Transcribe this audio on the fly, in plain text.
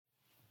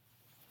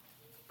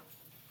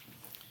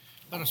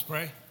Let us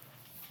pray.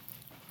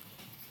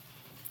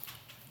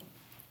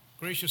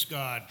 Gracious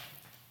God,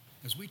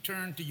 as we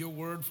turn to your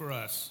word for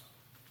us,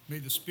 may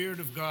the Spirit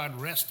of God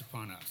rest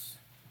upon us.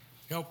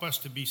 Help us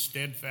to be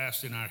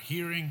steadfast in our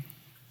hearing,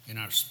 in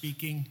our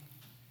speaking,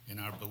 in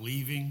our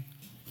believing,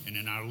 and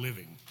in our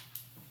living.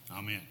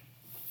 Amen.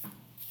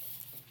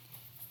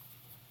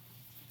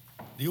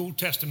 The Old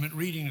Testament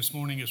reading this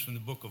morning is from the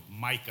book of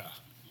Micah,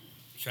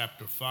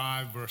 chapter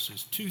 5,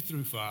 verses 2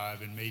 through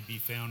 5, and may be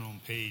found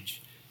on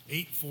page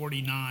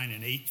 849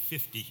 and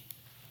 850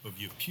 of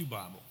your Pew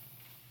Bible.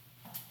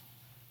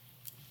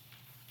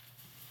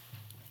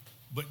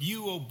 But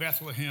you, O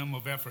Bethlehem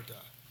of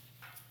Ephratah,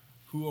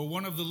 who are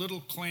one of the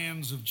little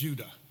clans of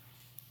Judah,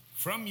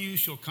 from you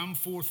shall come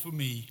forth for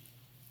me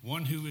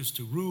one who is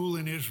to rule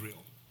in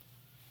Israel,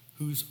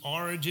 whose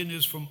origin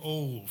is from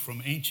old,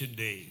 from ancient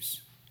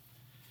days.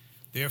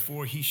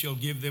 Therefore he shall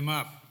give them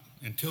up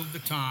until the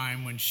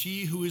time when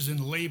she who is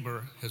in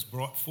labor has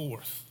brought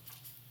forth.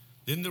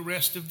 Then the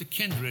rest of the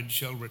kindred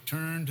shall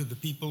return to the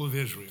people of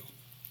Israel.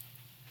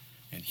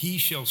 And he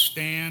shall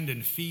stand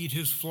and feed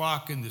his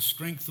flock in the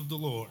strength of the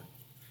Lord,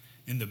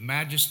 in the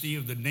majesty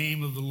of the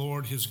name of the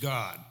Lord his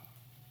God.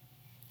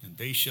 And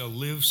they shall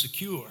live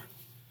secure,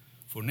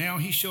 for now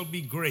he shall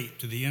be great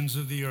to the ends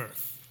of the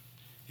earth,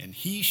 and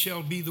he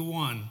shall be the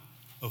one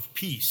of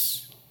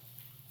peace.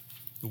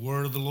 The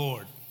word of the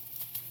Lord.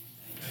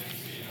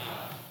 Thanks be to God.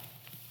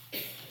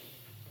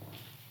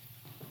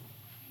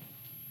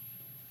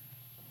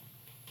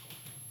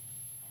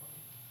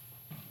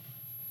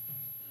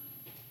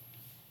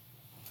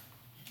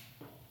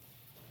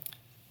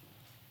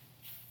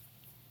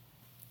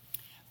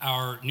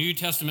 Our New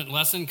Testament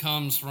lesson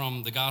comes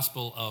from the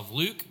Gospel of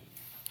Luke,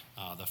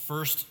 the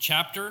first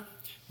chapter,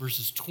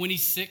 verses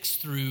 26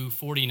 through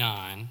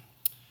 49.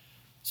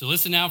 So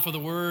listen now for the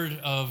word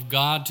of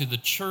God to the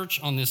church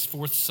on this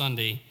fourth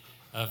Sunday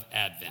of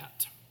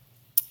Advent.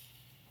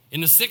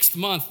 In the 6th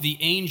month, the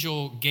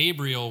angel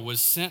Gabriel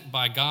was sent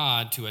by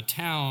God to a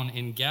town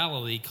in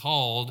Galilee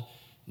called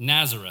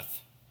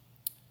Nazareth,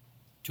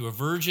 to a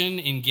virgin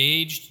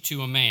engaged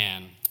to a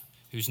man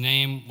whose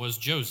name was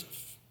Joseph,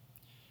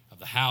 of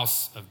the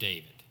house of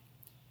David.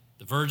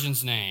 The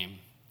virgin's name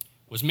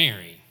was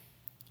Mary.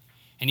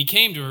 And he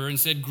came to her and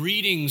said,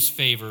 "Greetings,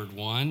 favored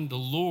one, the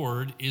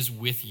Lord is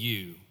with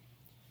you."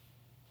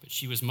 But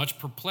she was much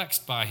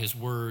perplexed by his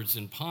words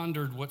and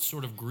pondered what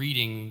sort of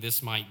greeting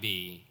this might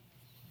be.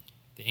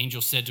 The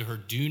angel said to her,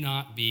 "Do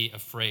not be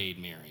afraid,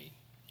 Mary,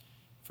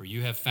 for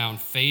you have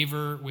found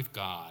favor with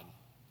God.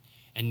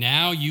 And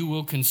now you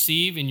will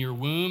conceive in your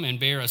womb and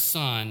bear a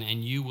son,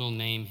 and you will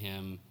name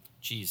him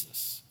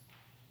Jesus.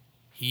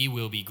 He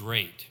will be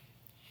great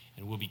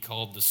and will be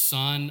called the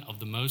Son of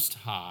the Most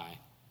High.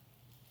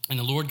 And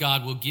the Lord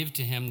God will give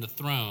to him the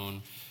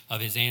throne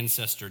of his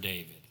ancestor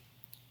David.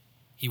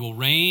 He will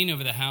reign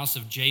over the house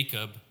of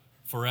Jacob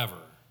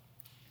forever,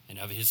 and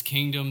of his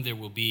kingdom there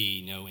will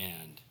be no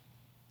end."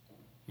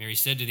 Mary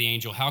said to the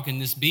angel, "How can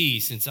this be,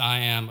 since I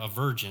am a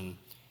virgin?"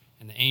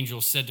 And the angel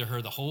said to her,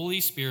 "The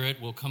Holy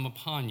Spirit will come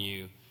upon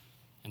you,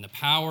 and the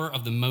power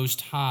of the Most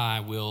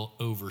High will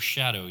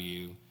overshadow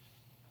you.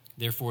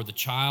 Therefore, the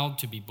child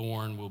to be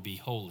born will be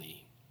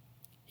holy.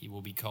 He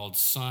will be called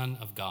Son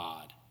of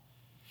God.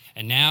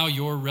 And now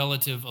your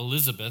relative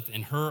Elizabeth,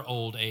 in her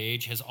old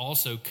age, has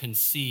also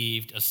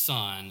conceived a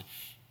son,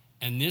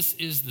 and this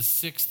is the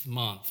 6th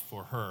month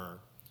for her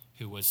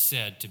who was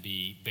said to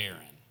be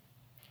barren.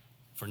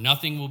 For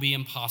nothing will be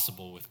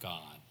impossible with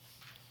God."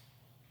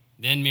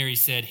 Then Mary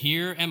said,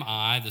 "Here am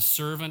I, the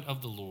servant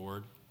of the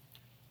Lord.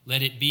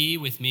 Let it be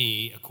with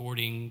me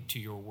according to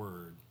your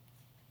word."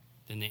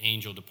 Then the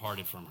angel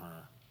departed from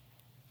her.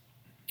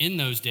 In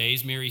those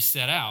days, Mary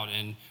set out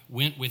and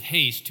went with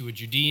haste to a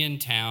Judean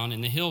town in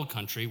the hill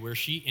country, where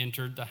she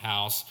entered the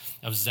house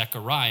of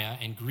Zechariah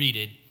and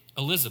greeted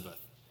Elizabeth.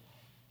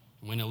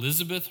 When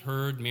Elizabeth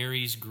heard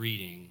Mary's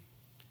greeting,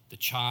 the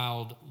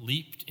child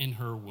leaped in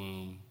her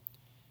womb,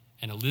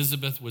 and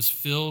Elizabeth was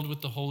filled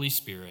with the Holy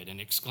Spirit and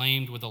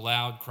exclaimed with a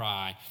loud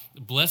cry,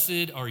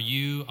 "Blessed are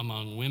you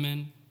among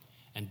women,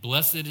 and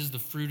blessed is the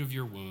fruit of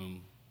your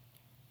womb.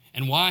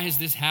 And why has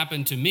this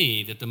happened to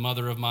me, that the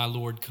mother of my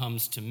Lord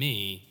comes to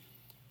me?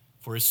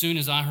 For as soon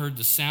as I heard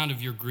the sound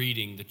of your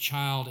greeting, the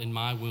child in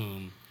my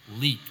womb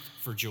leaped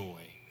for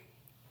joy.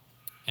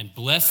 And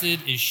blessed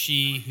is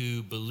she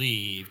who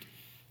believed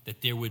that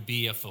there would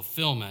be a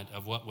fulfillment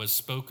of what was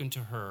spoken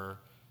to her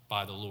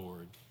by the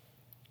Lord."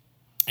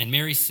 And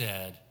Mary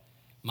said,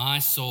 "My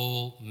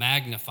soul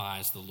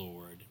magnifies the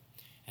Lord,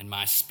 and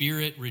my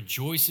spirit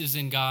rejoices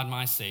in God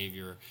my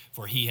Savior,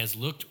 for he has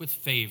looked with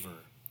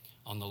favor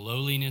on the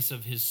lowliness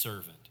of his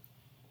servant.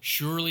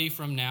 Surely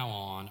from now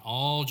on,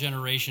 all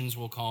generations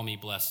will call me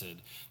blessed,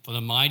 for the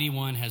Mighty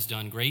One has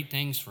done great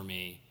things for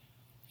me,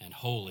 and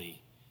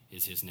holy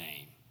is his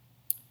name."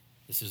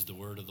 This is the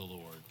word of the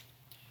Lord.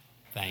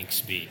 Thanks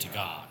be to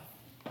God.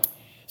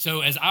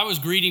 So as I was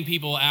greeting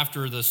people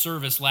after the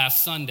service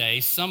last Sunday,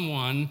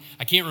 someone,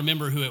 I can't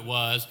remember who it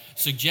was,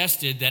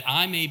 suggested that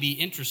I may be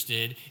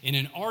interested in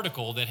an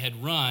article that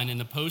had run in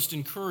the Post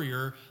and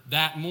Courier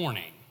that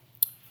morning.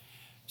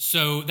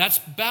 So that's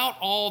about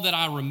all that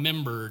I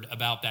remembered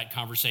about that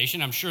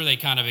conversation. I'm sure they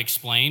kind of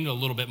explained a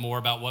little bit more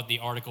about what the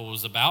article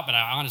was about, but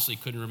I honestly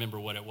couldn't remember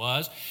what it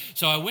was.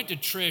 So I went to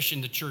Trish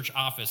in the church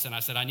office and I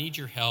said, I need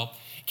your help.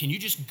 Can you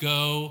just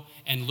go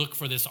and look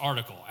for this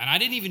article? And I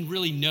didn't even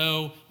really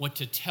know what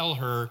to tell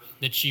her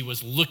that she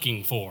was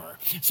looking for.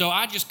 So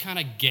I just kind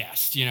of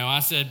guessed. I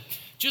said,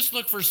 just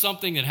look for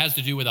something that has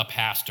to do with a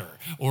pastor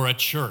or a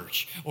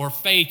church or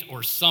faith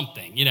or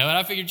something, and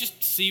I figured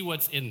just see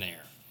what's in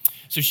there.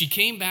 So she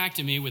came back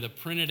to me with a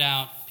printed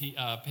out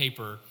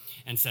paper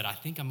and said, I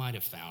think I might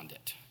have found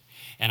it.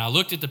 And I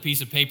looked at the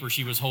piece of paper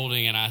she was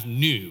holding and I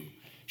knew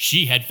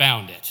she had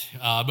found it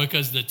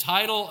because the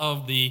title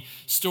of the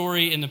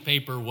story in the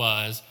paper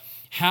was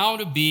How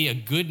to Be a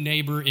Good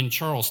Neighbor in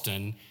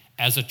Charleston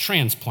as a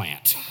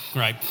Transplant,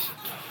 right?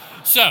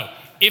 So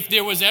if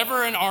there was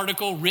ever an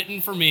article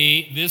written for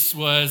me, this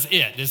was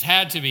it. This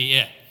had to be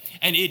it.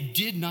 And it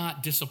did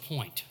not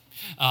disappoint.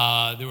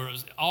 There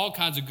was all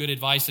kinds of good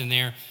advice in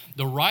there.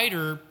 The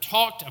writer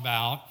talked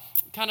about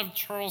kind of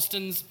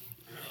Charleston's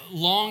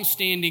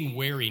long-standing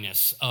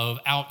wariness of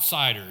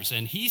outsiders,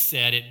 and he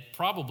said it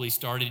probably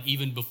started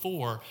even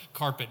before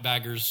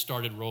carpetbaggers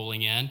started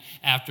rolling in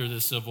after the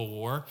Civil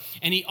War.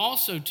 And he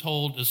also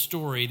told a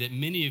story that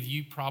many of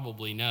you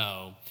probably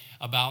know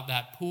about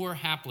that poor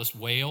hapless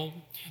whale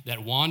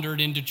that wandered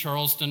into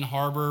Charleston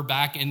Harbor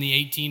back in the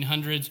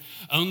 1800s,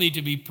 only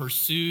to be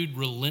pursued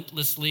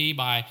relentlessly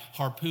by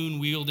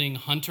harpoon-wielding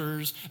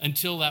hunters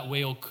until that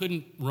whale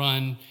couldn't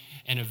run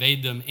and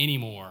evade them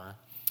anymore.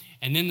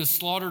 And then the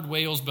slaughtered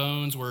whale's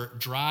bones were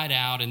dried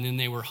out, and then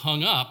they were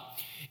hung up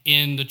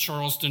in the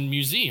Charleston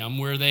Museum,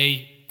 where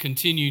they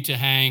continue to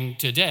hang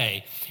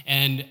today.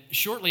 And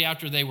shortly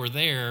after they were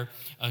there,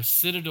 a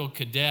Citadel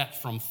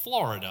cadet from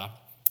Florida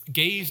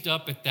gazed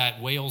up at that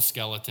whale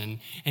skeleton,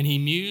 and he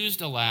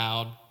mused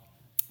aloud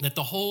that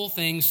the whole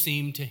thing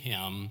seemed to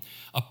him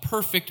a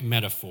perfect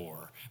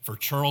metaphor for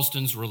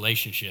Charleston's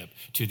relationship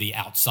to the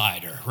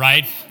outsider,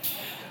 right?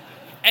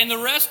 And the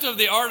rest of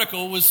the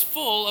article was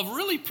full of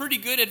really pretty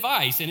good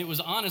advice, and it was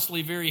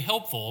honestly very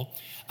helpful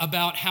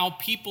about how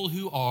people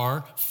who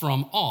are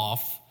from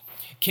off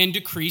can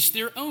decrease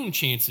their own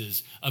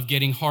chances of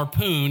getting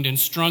harpooned and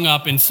strung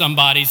up in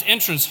somebody's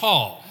entrance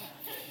hall.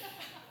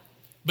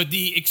 But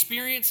the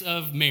experience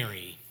of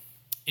Mary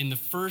in the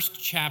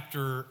first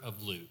chapter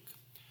of Luke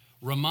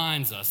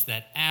reminds us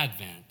that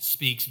Advent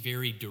speaks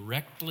very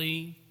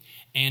directly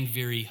and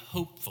very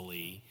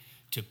hopefully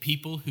to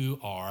people who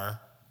are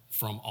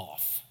from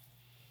off.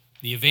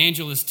 The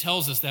evangelist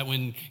tells us that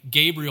when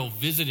Gabriel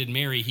visited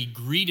Mary, he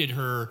greeted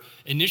her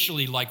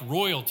initially like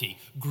royalty.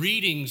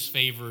 Greetings,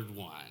 favored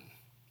one.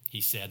 He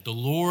said, the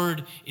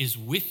Lord is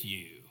with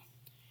you.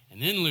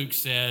 And then Luke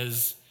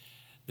says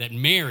that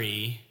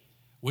Mary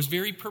was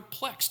very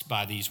perplexed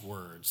by these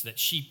words, that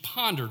she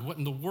pondered what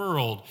in the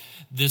world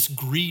this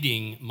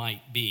greeting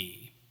might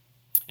be.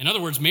 In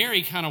other words,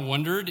 Mary kind of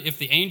wondered if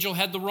the angel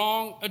had the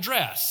wrong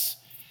address.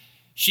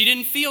 She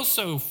didn't feel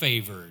so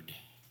favored.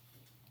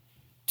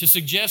 To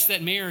suggest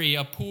that Mary,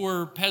 a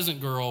poor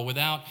peasant girl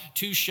without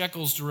 2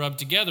 shekels to rub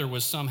together,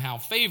 was somehow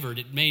favored,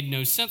 it made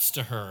no sense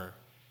to her.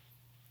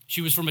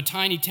 She was from a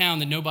tiny town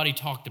that nobody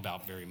talked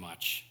about very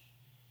much.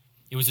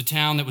 It was a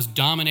town that was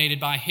dominated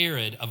by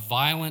Herod, a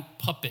violent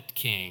puppet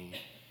king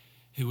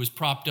who was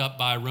propped up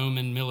by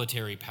Roman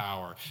military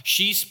power.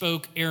 She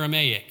spoke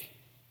Aramaic,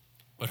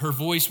 but her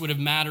voice would have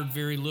mattered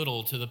very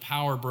little to the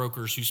power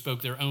brokers who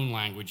spoke their own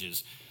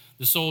languages.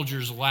 The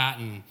soldiers,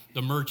 Latin,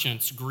 the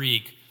merchants,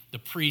 Greek, the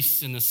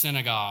priests in the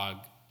synagogue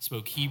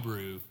spoke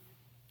Hebrew.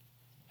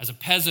 As a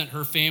peasant,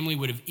 her family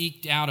would have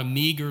eked out a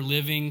meager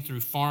living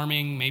through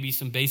farming, maybe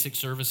some basic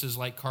services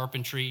like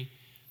carpentry.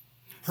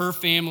 Her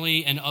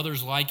family and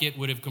others like it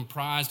would have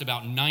comprised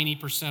about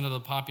 90% of the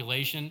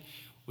population,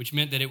 which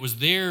meant that it was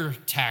their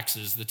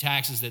taxes, the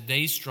taxes that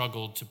they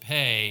struggled to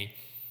pay,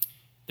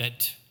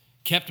 that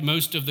kept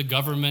most of the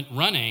government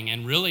running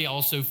and really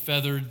also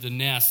feathered the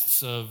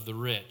nests of the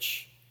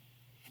rich.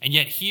 And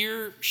yet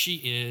here she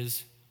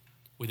is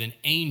with an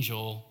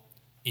angel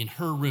in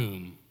her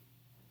room,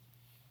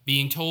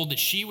 being told that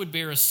she would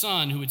bear a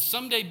son who would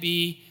someday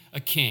be a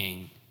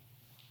king.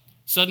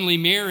 Suddenly,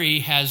 Mary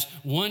has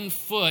one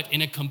foot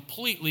in a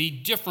completely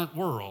different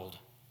world,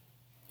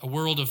 a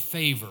world of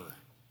favor,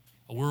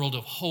 a world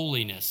of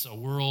holiness, a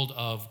world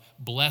of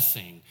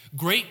blessing.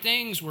 Great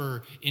things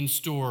were in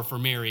store for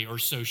Mary, or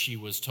so she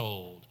was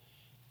told.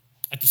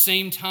 At the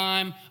same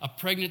time, a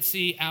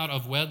pregnancy out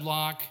of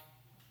wedlock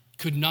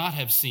could not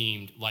have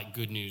seemed like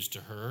good news to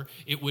her.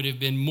 It would have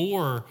been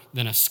more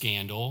than a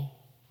scandal.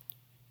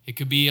 It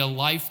could be a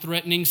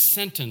life-threatening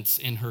sentence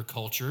in her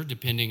culture,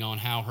 depending on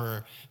how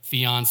her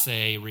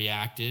fiance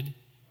reacted.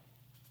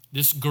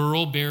 This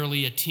girl,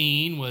 barely a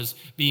teen, was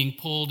being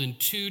pulled in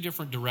 2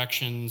 different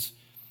directions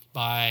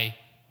by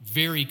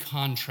very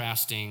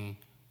contrasting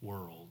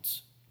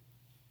worlds.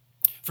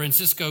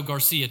 Francisco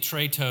Garcia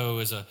Treto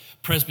is a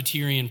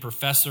Presbyterian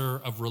professor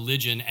of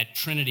religion at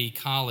Trinity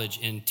College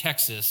in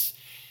Texas.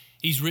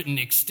 He's written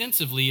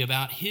extensively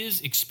about his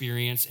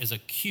experience as a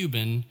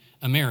Cuban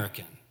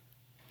American.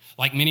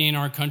 Like many in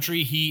our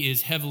country, he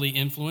is heavily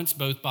influenced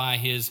both by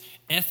his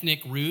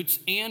ethnic roots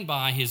and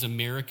by his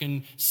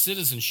American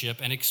citizenship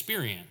and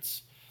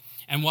experience.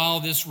 And while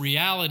this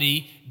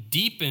reality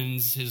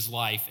deepens his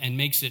life and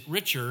makes it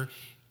richer,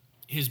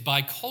 his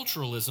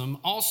biculturalism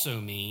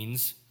also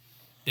means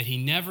that he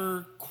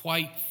never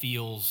quite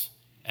feels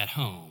at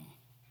home.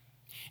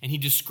 And he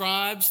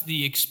describes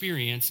the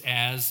experience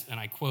as, and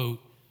I quote,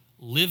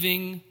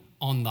 living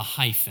on the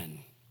hyphen.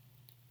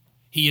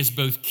 He is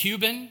both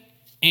Cuban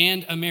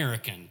and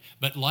American,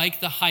 but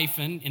like the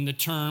hyphen in the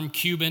term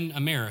Cuban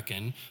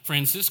American,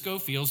 Francisco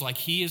feels like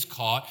he is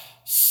caught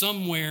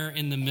somewhere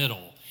in the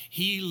middle.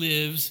 He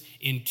lives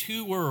in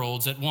two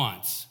worlds at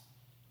once,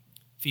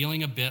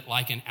 feeling a bit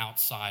like an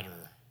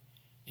outsider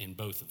in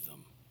both of them.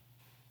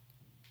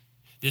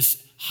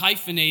 This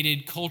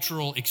hyphenated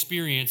cultural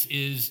experience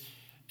is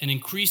an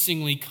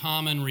increasingly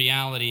common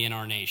reality in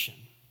our nation.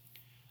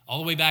 All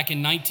the way back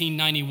in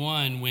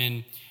 1991,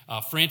 when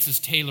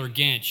Frances Taylor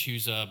Gench,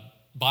 who's a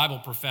Bible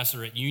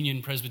professor at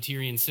Union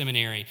Presbyterian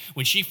Seminary,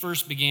 when she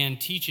first began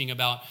teaching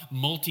about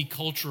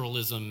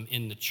multiculturalism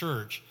in the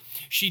church,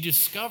 she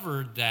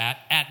discovered that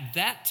at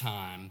that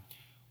time,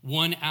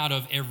 1 out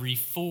of every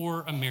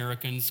 4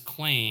 Americans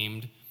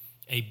claimed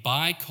a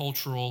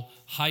bicultural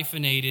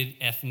hyphenated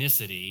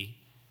ethnicity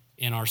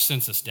in our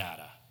census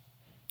data.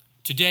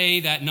 Today,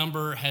 that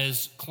number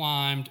has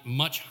climbed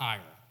much higher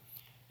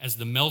as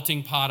the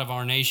melting pot of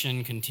our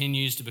nation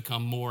continues to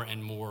become more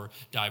and more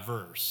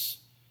diverse.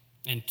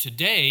 And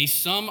today,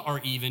 some are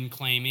even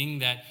claiming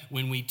that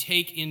when we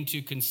take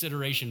into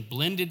consideration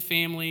blended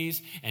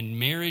families and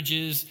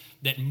marriages,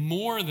 that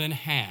more than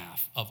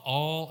half of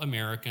all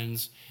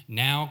Americans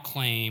now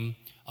claim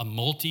a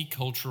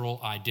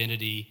multicultural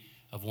identity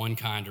of one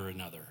kind or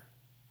another.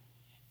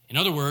 In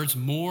other words,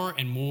 more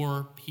and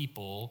more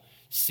people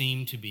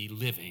seem to be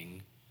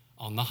living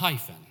on the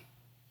hyphen.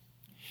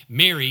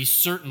 Mary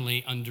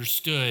certainly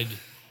understood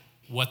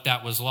what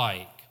that was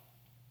like.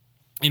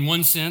 In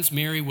one sense,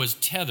 Mary was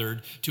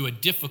tethered to a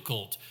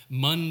difficult,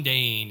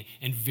 mundane,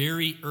 and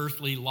very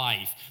earthly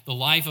life, the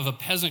life of a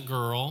peasant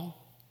girl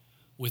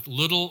with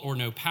little or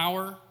no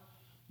power,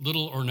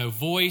 little or no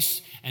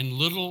voice, and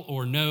little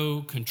or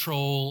no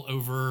control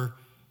over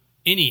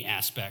any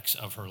aspects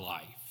of her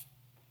life.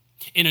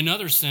 In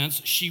another sense,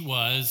 she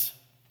was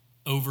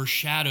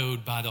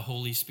overshadowed by the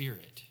Holy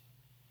Spirit.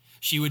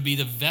 She would be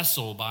the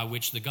vessel by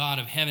which the God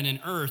of heaven and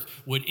earth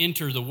would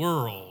enter the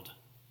world.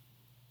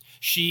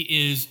 She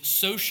is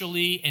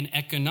socially and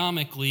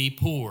economically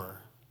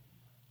poor.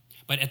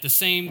 But at the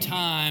same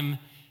time,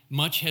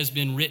 much has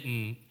been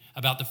written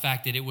about the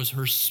fact that it was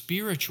her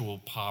spiritual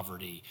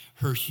poverty,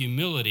 her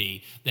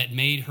humility, that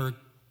made her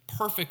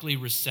perfectly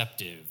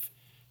receptive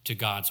to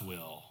God's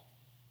will.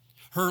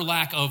 Her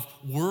lack of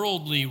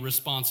worldly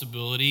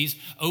responsibilities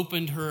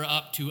opened her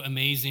up to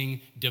amazing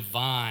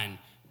divine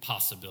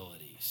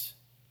possibilities.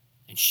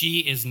 And she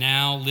is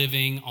now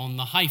living on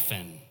the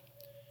hyphen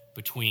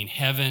between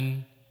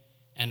heaven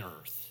and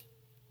earth.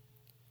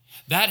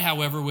 That,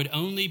 however, would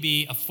only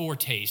be a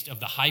foretaste of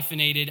the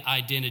hyphenated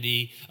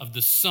identity of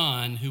the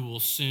Son who will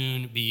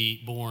soon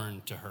be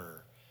born to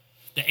her.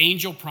 The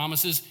angel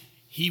promises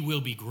he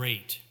will be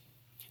great,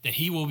 that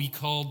he will be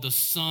called the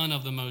Son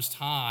of the Most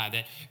High,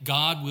 that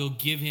God will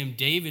give him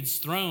David's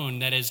throne,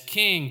 that as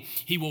king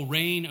he will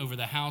reign over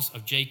the house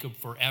of Jacob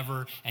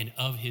forever, and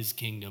of his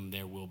kingdom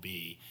there will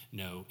be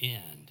no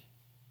end.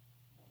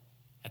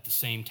 At the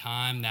same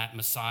time, that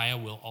Messiah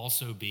will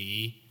also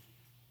be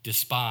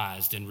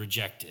despised and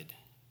rejected,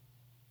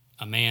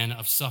 a man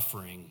of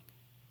suffering,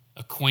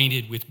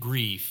 acquainted with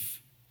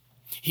grief.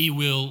 He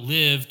will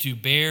live to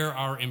bear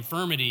our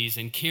infirmities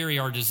and carry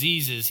our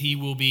diseases. He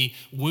will be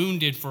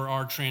wounded for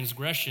our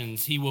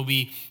transgressions. He will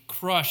be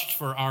crushed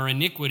for our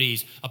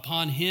iniquities.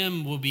 Upon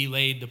him will be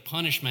laid the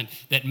punishment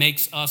that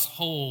makes us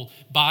whole.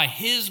 By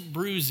his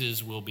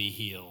bruises will be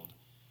healed.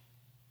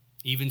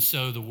 Even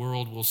so, the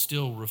world will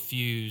still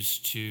refuse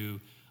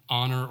to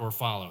honor or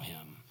follow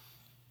him.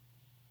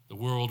 The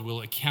world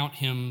will account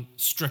him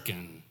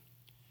stricken,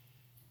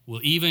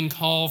 will even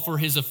call for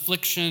his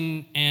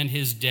affliction and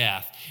his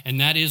death,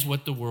 and that is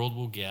what the world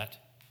will get.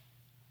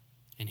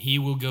 And he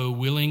will go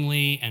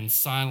willingly and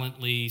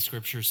silently,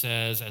 Scripture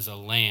says, as a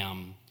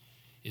lamb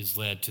is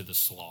led to the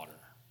slaughter.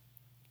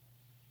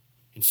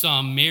 In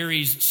sum,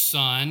 Mary's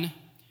son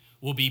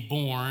will be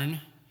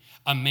born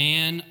a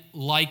man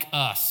like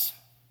us,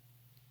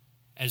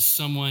 as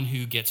someone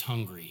who gets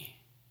hungry,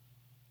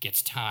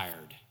 gets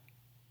tired,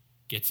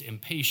 gets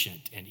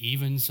impatient, and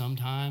even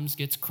sometimes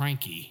gets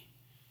cranky.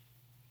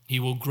 He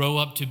will grow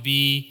up to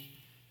be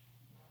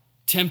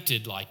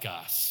tempted like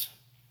us.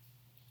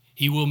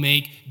 He will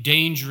make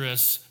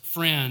dangerous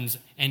friends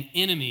and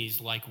enemies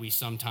like we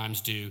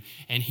sometimes do,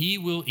 and he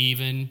will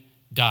even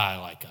die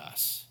like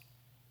us.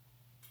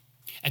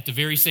 At the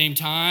very same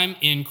time,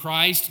 in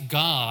Christ,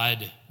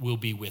 God will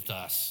be with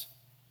us.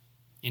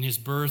 In his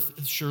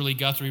birth, Shirley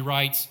Guthrie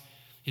writes,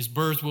 his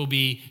birth will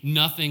be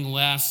nothing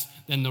less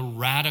than the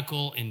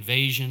radical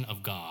invasion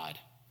of God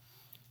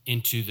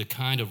into the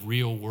kind of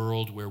real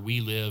world where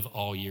we live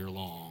all year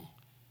long.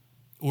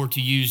 Or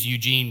to use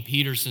Eugene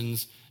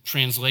Peterson's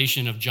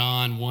translation of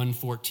John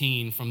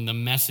 1:14 from the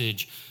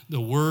Message, the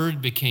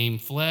Word became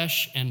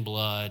flesh and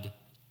blood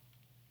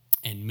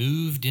and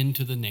moved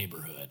into the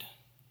neighborhood.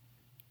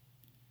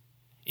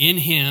 In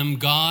him,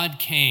 God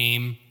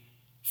came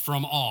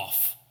from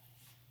off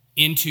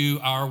into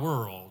our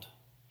world.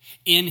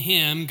 In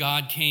him,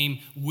 God came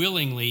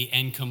willingly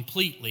and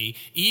completely,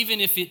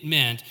 even if it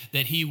meant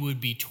that he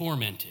would be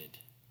tormented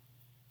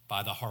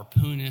by the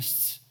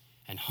harpoonists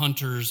and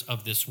hunters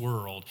of this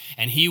world,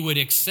 and he would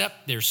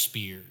accept their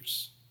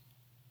spears,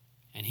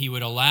 and he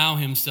would allow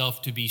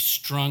himself to be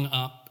strung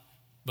up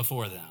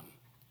before them,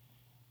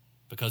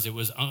 because it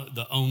was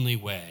the only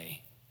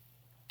way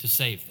to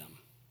save them.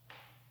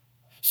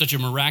 Such a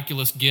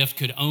miraculous gift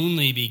could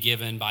only be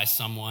given by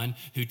someone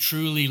who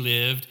truly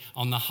lived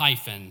on the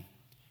hyphen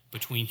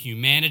between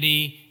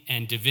humanity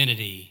and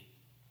divinity,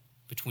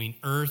 between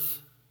earth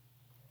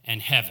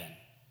and heaven.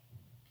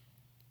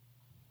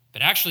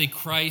 But actually,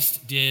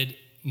 Christ did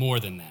more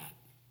than that.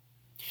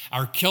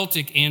 Our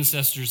Celtic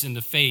ancestors in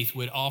the faith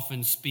would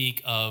often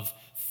speak of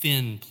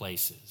thin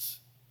places,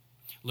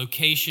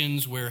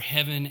 locations where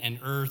heaven and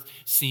earth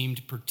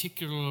seemed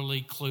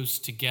particularly close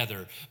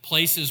together,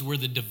 places where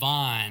the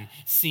divine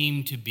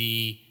seemed to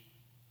be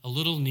a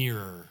little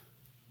nearer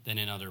than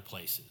in other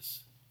places.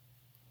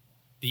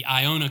 The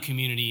Iona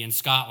community in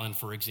Scotland,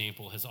 for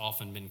example, has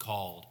often been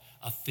called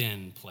a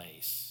thin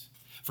place.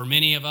 For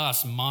many of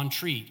us,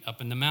 Montreat up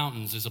in the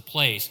mountains is a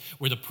place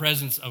where the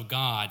presence of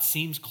God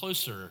seems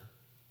closer,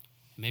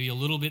 maybe a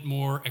little bit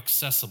more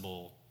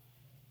accessible.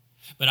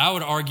 But I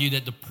would argue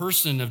that the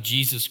person of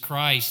Jesus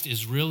Christ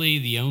is really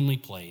the only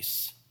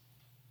place,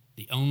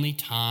 the only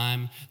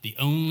time, the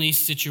only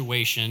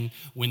situation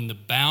when the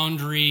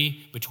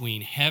boundary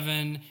between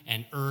heaven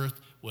and earth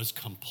was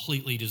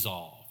completely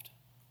dissolved.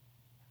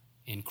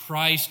 In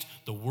Christ,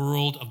 the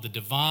world of the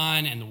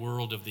divine and the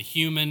world of the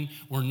human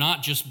were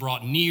not just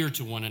brought near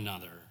to one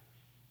another.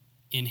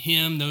 In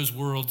him, those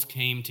worlds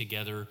came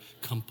together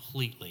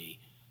completely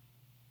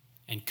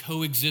and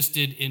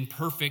coexisted in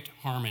perfect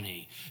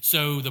harmony.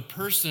 So the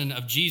person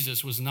of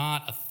Jesus was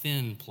not a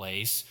thin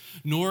place,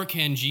 nor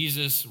can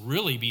Jesus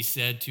really be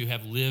said to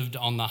have lived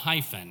on the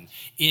hyphen.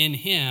 In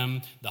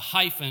him, the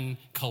hyphen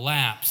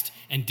collapsed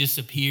and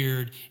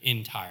disappeared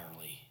entirely.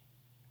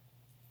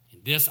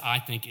 And this, I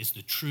think, is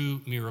the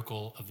true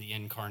miracle of the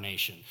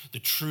incarnation, the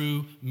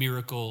true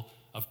miracle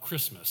of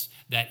Christmas,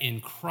 that in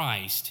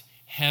Christ,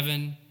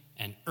 heaven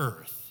and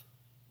earth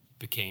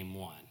became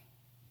one.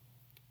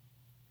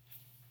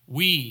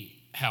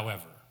 We,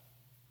 however,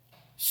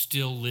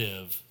 still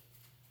live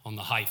on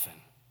the hyphen.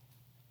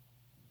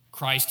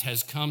 Christ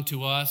has come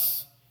to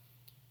us.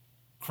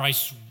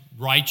 Christ's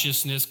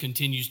righteousness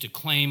continues to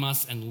claim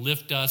us and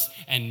lift us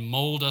and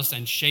mold us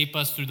and shape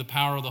us through the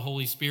power of the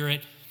Holy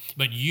Spirit.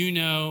 But you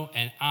know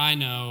and I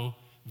know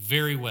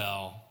very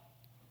well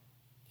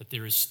that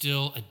there is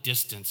still a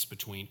distance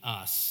between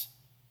us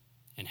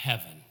and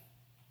heaven.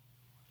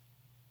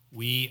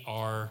 We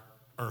are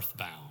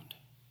earthbound.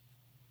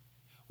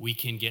 We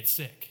can get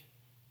sick.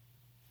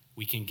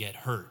 We can get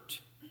hurt.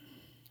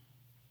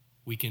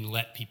 We can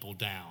let people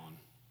down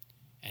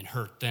and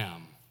hurt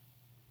them.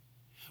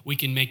 We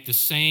can make the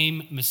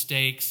same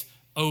mistakes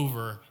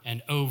over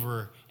and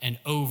over and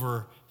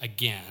over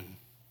again.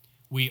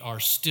 We are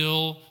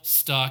still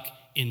stuck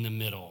in the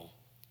middle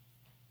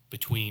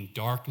between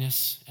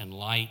darkness and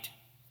light,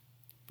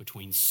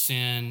 between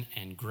sin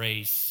and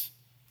grace.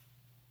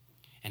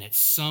 And at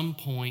some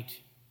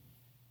point,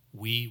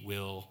 we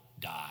will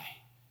die.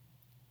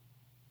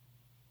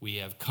 We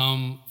have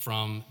come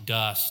from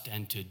dust,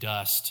 and to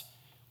dust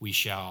we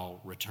shall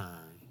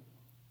return.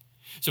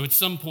 So at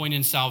some point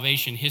in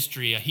salvation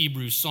history, a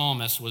Hebrew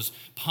psalmist was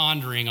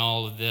pondering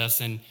all of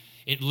this, and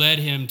it led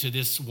him to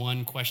this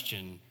one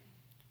question.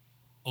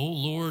 O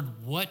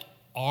Lord, what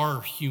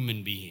are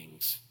human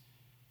beings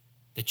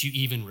that you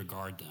even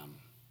regard them?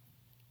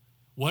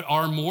 What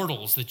are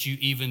mortals that you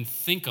even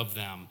think of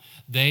them?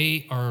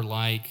 They are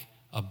like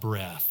a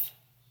breath.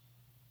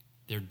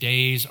 Their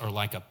days are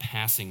like a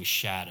passing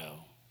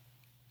shadow.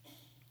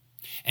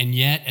 And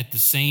yet, at the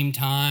same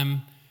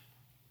time,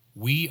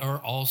 we are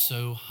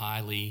also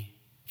highly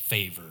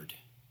favored.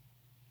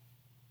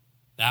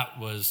 That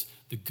was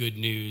the good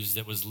news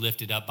that was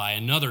lifted up by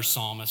another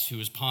psalmist who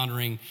was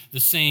pondering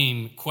the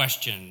same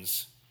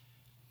questions.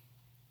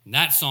 And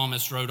that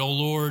psalmist wrote, O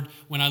Lord,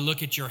 when I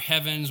look at your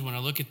heavens, when I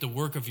look at the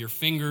work of your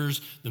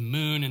fingers, the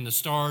moon and the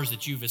stars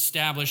that you've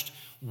established,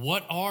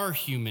 what are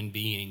human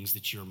beings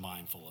that you're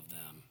mindful of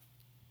them?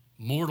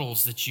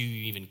 Mortals that you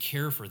even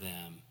care for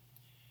them?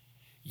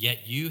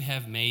 Yet you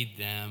have made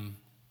them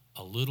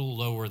a little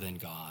lower than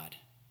God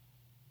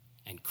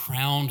and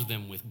crowned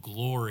them with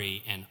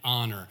glory and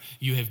honor.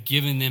 You have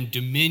given them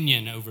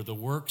dominion over the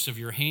works of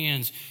your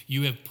hands.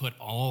 You have put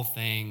all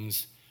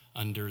things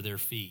under their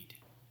feet.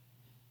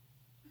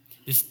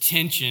 This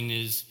tension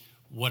is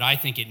what I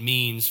think it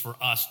means for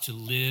us to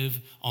live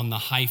on the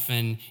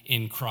hyphen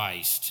in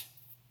Christ.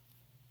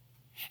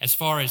 As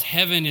far as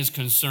heaven is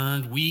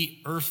concerned,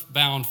 we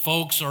earthbound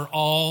folks are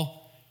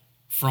all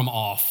from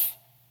off.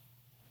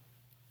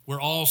 We're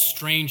all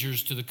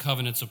strangers to the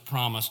covenants of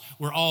promise.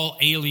 We're all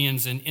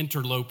aliens and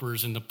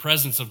interlopers in the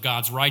presence of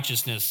God's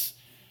righteousness.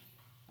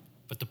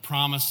 But the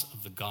promise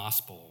of the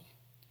gospel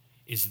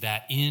is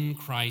that in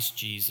Christ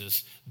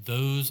Jesus,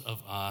 those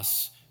of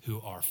us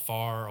who are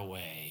far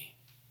away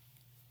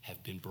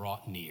have been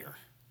brought near.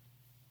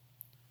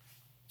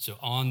 So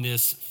on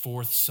this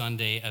fourth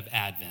Sunday of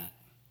Advent,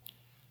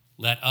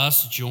 let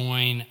us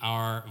join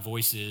our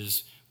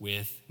voices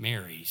with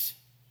Mary's.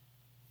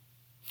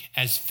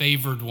 As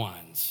favored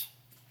ones,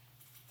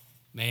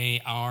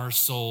 may our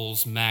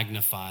souls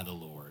magnify the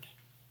Lord.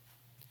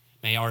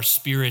 May our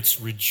spirits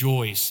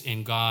rejoice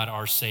in God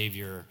our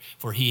Savior,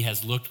 for he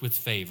has looked with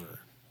favor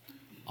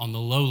on the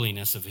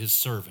lowliness of his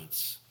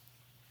servants.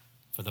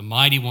 For the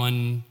Mighty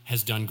One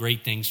has done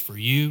great things for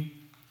you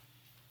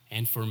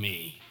and for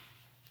me,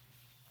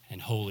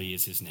 and holy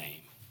is his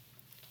name.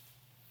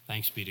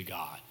 Thanks be to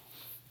God.